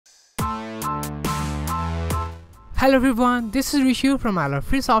Hello everyone, this is Rishu from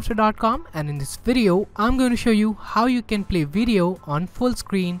ilovefreesoftware.com, and in this video I'm going to show you how you can play video on full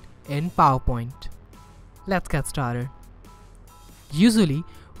screen in PowerPoint. Let's get started. Usually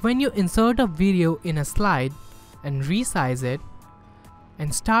when you insert a video in a slide and resize it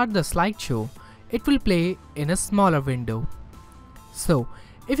and start the slideshow, it will play in a smaller window. So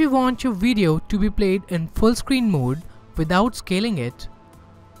if you want your video to be played in full screen mode without scaling it,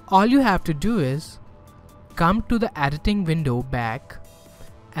 all you have to do is come to the editing window back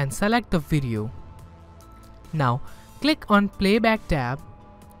and select the video. Now click on playback tab.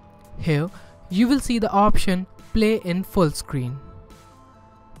 Here you will see the option play in full screen.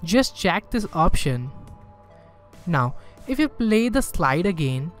 Just check this option. Now if you play the slide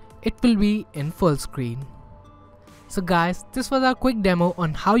again, it will be in full screen. So guys, this was our quick demo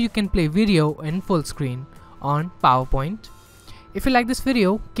on how you can play video in full screen on PowerPoint. If you like this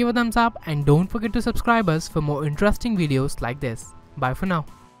video, give a thumbs up and don't forget to subscribe us for more interesting videos like this. Bye for now.